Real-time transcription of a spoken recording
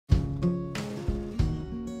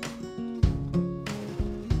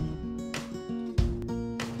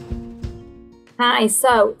Hi,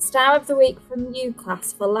 so Star of the Week from you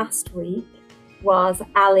class for last week was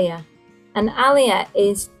Alia. And Alia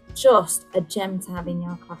is just a gem to have in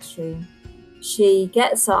your classroom. She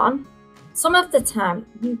gets on. Some of the time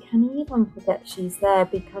you can even forget she's there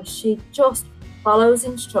because she just follows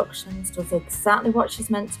instructions, does exactly what she's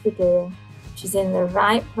meant to be doing. She's in the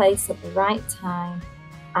right place at the right time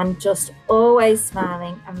and just always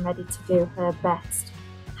smiling and ready to do her best.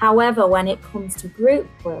 However, when it comes to group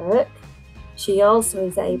work, she also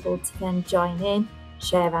is able to then join in,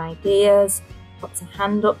 share ideas, puts her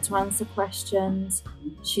hand up to answer questions.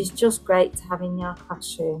 She's just great to have in your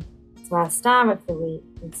classroom. So our Star of the Week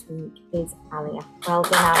this week is Alia. Well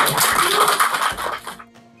done, Alia.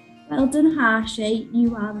 Well done, Harshie.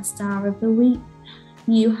 You are the Star of the Week.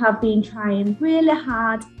 You have been trying really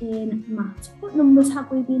hard in maths. What numbers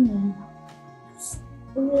have we been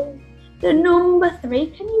in? The number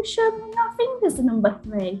 3. Can you show me on your fingers the number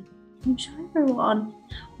 3? Can you show everyone?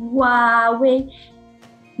 Wow.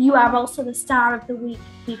 You are also the Star of the Week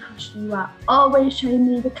because you are always showing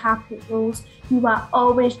me the carpet rules. You are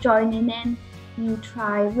always joining in. You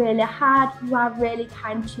try really hard. You are really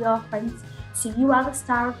kind to your friends. So you are the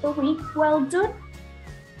Star of the Week. Well done.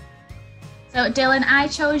 So Dylan, I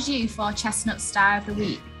chose you for Chestnut Star of the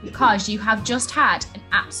Week because you have just had an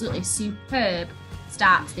absolutely superb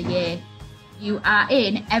start to the year. You are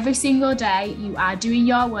in every single day, you are doing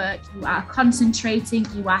your work, you are concentrating,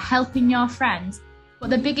 you are helping your friends.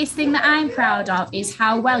 But the biggest thing that I'm proud of is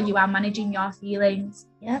how well you are managing your feelings.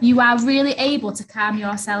 Yep. You are really able to calm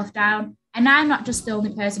yourself down. And I'm not just the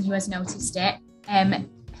only person who has noticed it.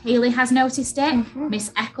 Hayley has noticed it,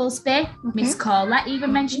 Miss Ecclesby, Miss Colette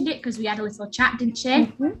even mentioned it because we had a little chat, didn't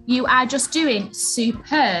she? You are just doing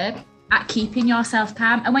superb at keeping yourself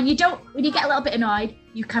calm. And when you get a little bit annoyed,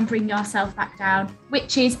 you can bring yourself back down,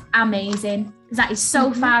 which is amazing because that is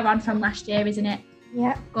so far on from last year, isn't it?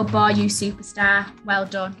 Yeah. Good boy, you superstar. Well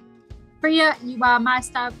done. Priya, you are my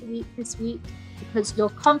Star of the Week this week because your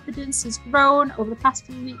confidence has grown over the past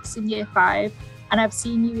few weeks in Year 5 and I've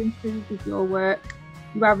seen you improve with your work.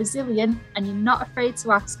 You are resilient and you're not afraid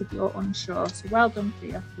to ask if you're unsure. So well done,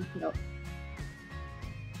 Priya. Keep it up.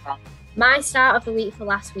 My Star of the Week for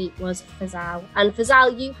last week was Fazal. And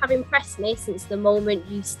Fazal, you have impressed me since the moment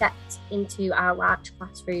you stepped into our large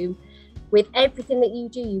classroom. With everything that you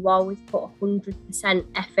do, you always put 100%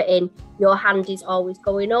 effort in. Your hand is always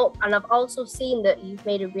going up. And I've also seen that you've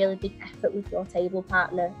made a really big effort with your table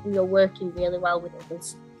partner and you're working really well with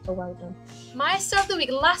others. So well done. My Star of the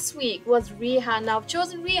Week last week was Rehan. Now I've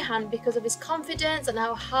chosen Rehan because of his confidence and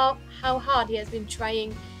how hard he has been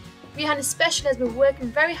trying. Rehan especially has been working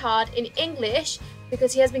very hard in English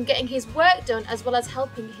because he has been getting his work done as well as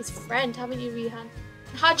helping his friend, haven't you, Rehan?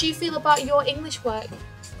 How do you feel about your English work?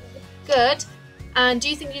 Good. And do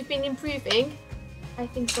you think you've been improving? I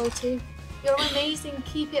think so too. You're amazing.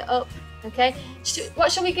 Keep it up. Okay. What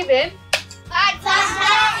shall we give him? Yes.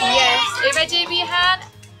 Are you ready, Rehan?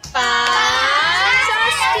 Fantastic!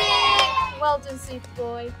 Well done,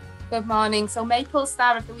 Superboy. Good morning. So Maple's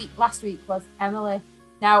Star of the Week last week was Emily.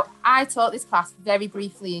 Now, I taught this class very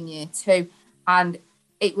briefly in Year 2 and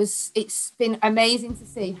it's been amazing to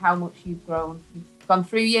see how much you've grown. You've gone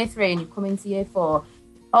through Year 3 and you've come into Year 4,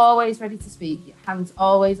 always ready to speak, your hands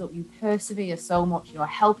always up, you persevere so much, you're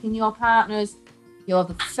helping your partners, you're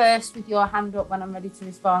the first with your hand up when I'm ready to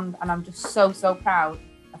respond, and I'm just so proud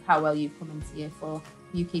of how well you've come into Year 4.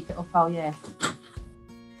 You keep it up all year.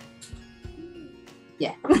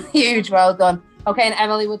 Yeah, huge, well done. Okay, and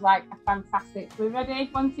Emily would like a fantastic. We're ready?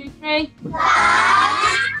 1, 2, 3.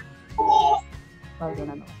 Well done,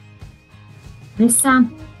 Emily. Miss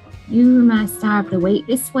Sam, you were my Star of the Week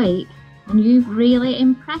this week, and you've really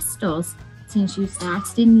impressed us since you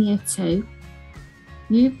started in Year 2.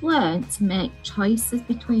 You've learned to make choices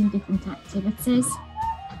between different activities,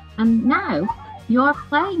 and now you're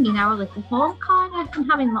playing in our little home corner and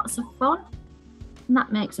having lots of fun, and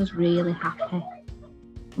that makes us really happy.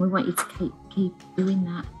 We want you to keep doing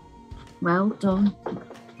that. Well done.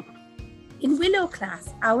 In Willow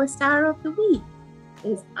class, our Star of the Week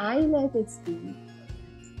is Isla this week.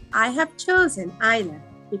 I have chosen Isla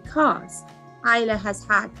because Isla has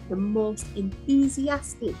had the most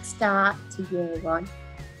enthusiastic start to Year 1.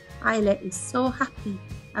 Isla is so happy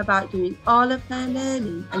about doing all of her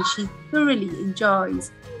learning and she thoroughly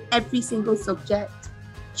enjoys every single subject.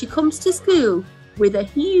 She comes to school with a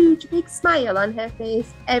huge big smile on her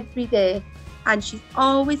face every day and she's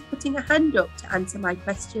always putting a hand up to answer my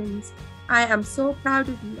questions. I am so proud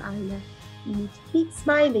of you, Isla. You need to keep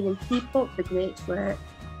smiling and keep up the great work.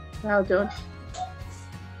 Well done.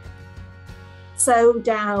 So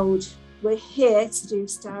Dowd, we're here to do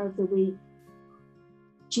Star of the Week.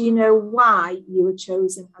 Do you know why you were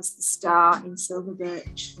chosen as the star in Silver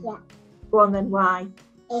Birch? Yeah. Go on then, why?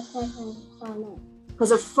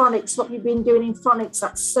 Because of phonics, what you've been doing in phonics,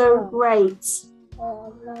 that's so great.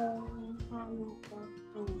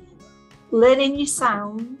 Learning your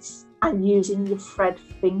sounds and using your Fred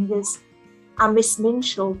fingers. And Miss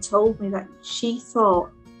Minshall told me that she thought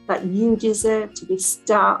that you deserve to be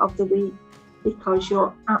Star of the Week because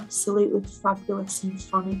you're absolutely fabulous in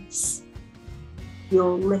phonics.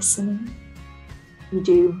 You're listening, you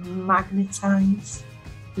do magnetize,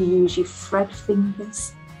 you use your Fred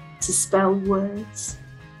fingers to spell words.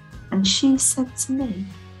 And she said to me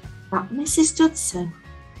that Mrs. Dudson,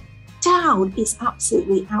 Dowd is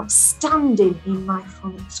absolutely outstanding in my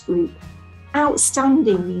phonics group.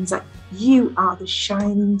 Outstanding means that you are the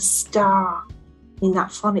shining star in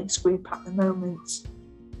that phonics group at the moment,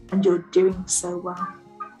 and you're doing so well.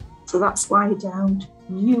 So that's why, Dowd,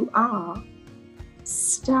 you are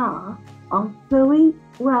Star of the Week.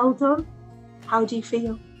 Well done. How do you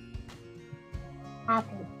feel?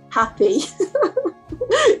 Happy. Happy.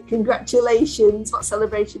 Congratulations. What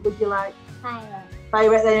celebration would you like?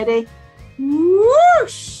 Firework then, Eddie.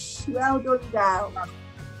 Whoosh! Well done, Dowd.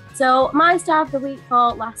 So my Star of the Week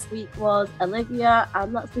for last week was Olivia,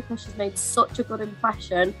 and that's because she's made such a good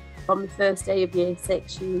impression from the first day of Year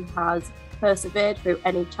 6. She has persevered through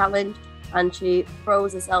any challenge and she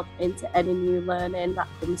throws herself into any new learning that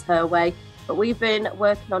comes her way. But we've been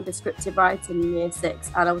working on descriptive writing in Year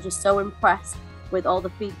 6, and I was just so impressed with all the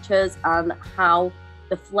features and how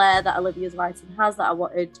the flair that Olivia's writing has, that I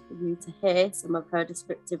wanted you to hear some of her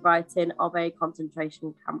descriptive writing of a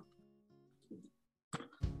concentration camp.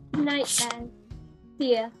 Nightmare,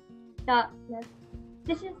 fear, darkness.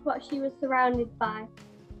 This is what she was surrounded by.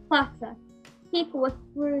 Clatter. People were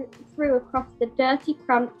through across the dirty,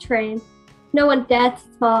 cramped train. No one dared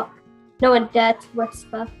to talk. No one dared to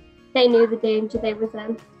whisper. They knew the danger they were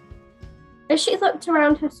in. As she looked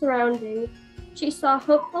around her surroundings, she saw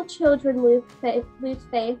hopeful children lose faith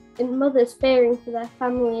and mothers fearing for their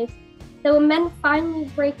families. There were men finally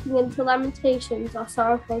breaking into lamentations or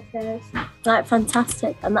sorrowful tears. Like,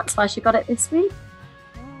 fantastic, and that's why she got it this week.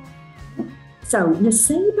 So,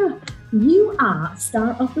 Naseba, you are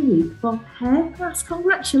Star of the Week for Hair Class.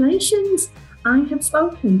 Congratulations! I have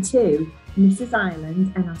spoken to Mrs.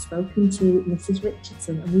 Ireland and I've spoken to Mrs.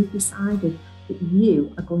 Richardson, and we've decided that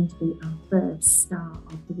you are going to be our first Star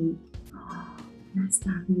of the Week.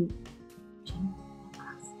 Star of the Week.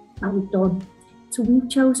 That we've done. So we've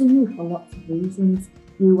chosen you for lots of reasons.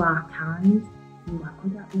 You are kind, you are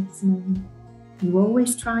good at listening, you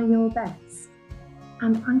always try your best.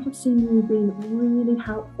 And I have seen you being really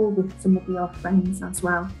helpful with some of your friends as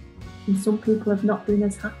well. And some people have not been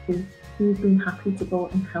as happy. You've been happy to go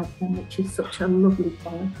and help them, which is such a lovely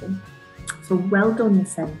quality. So well done,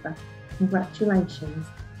 Naseba. Congratulations.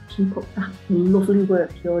 Keep up that lovely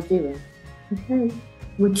work you're doing. Okay,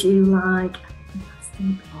 would you like a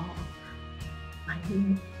fantastic firework?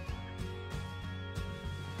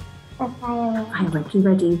 You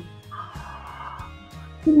ready?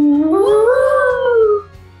 Woo!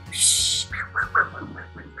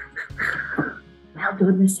 Well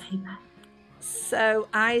done, Naseba. So,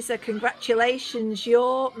 Isa, congratulations.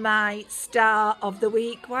 You're my Star of the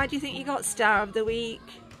Week. Why do you think you got Star of the Week?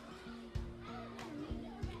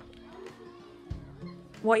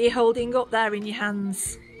 What are you holding up there in your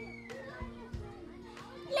hands?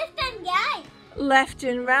 Left and right. Left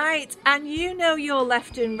and right. And you know you're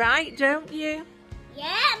left and right, don't you?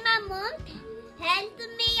 Yeah, my mum told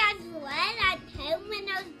me as well at home when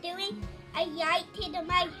I was doing a writing on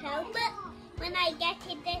my helmet when I get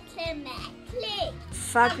it to necklace.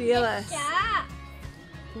 Fabulous.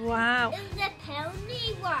 Wow. It was a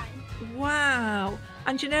pony one. Wow.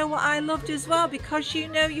 And you know what I loved as well? Because you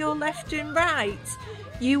know you're left and right,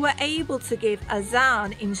 you were able to give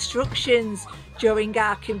Azan instructions during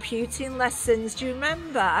our computing lessons. Do you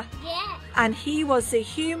remember? Yeah. And he was a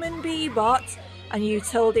human bee-bot, and you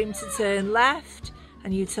told him to turn left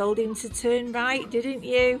and you told him to turn right, didn't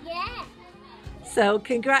you? Yeah. So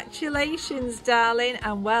congratulations, darling,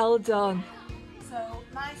 and well done. So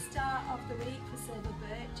my Star of the Week for Silver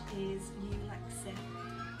Birch is you, Lexi.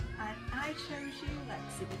 And I chose you,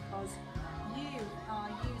 Lexi, because you are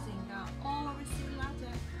using our Oracy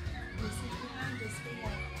ladder. This is behind us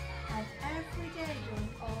here. And every day during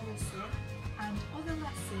Oracy and other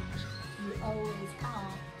lessons, you always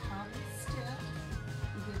are calmly still.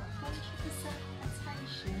 You give 100%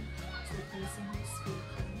 attention to the person who's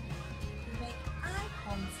speaking. You make eye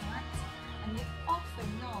contact, and you offer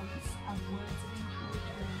nods and words of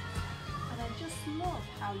encouragement. And I just love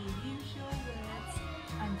how you use your words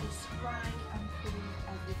and describe and prove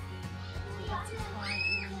everything.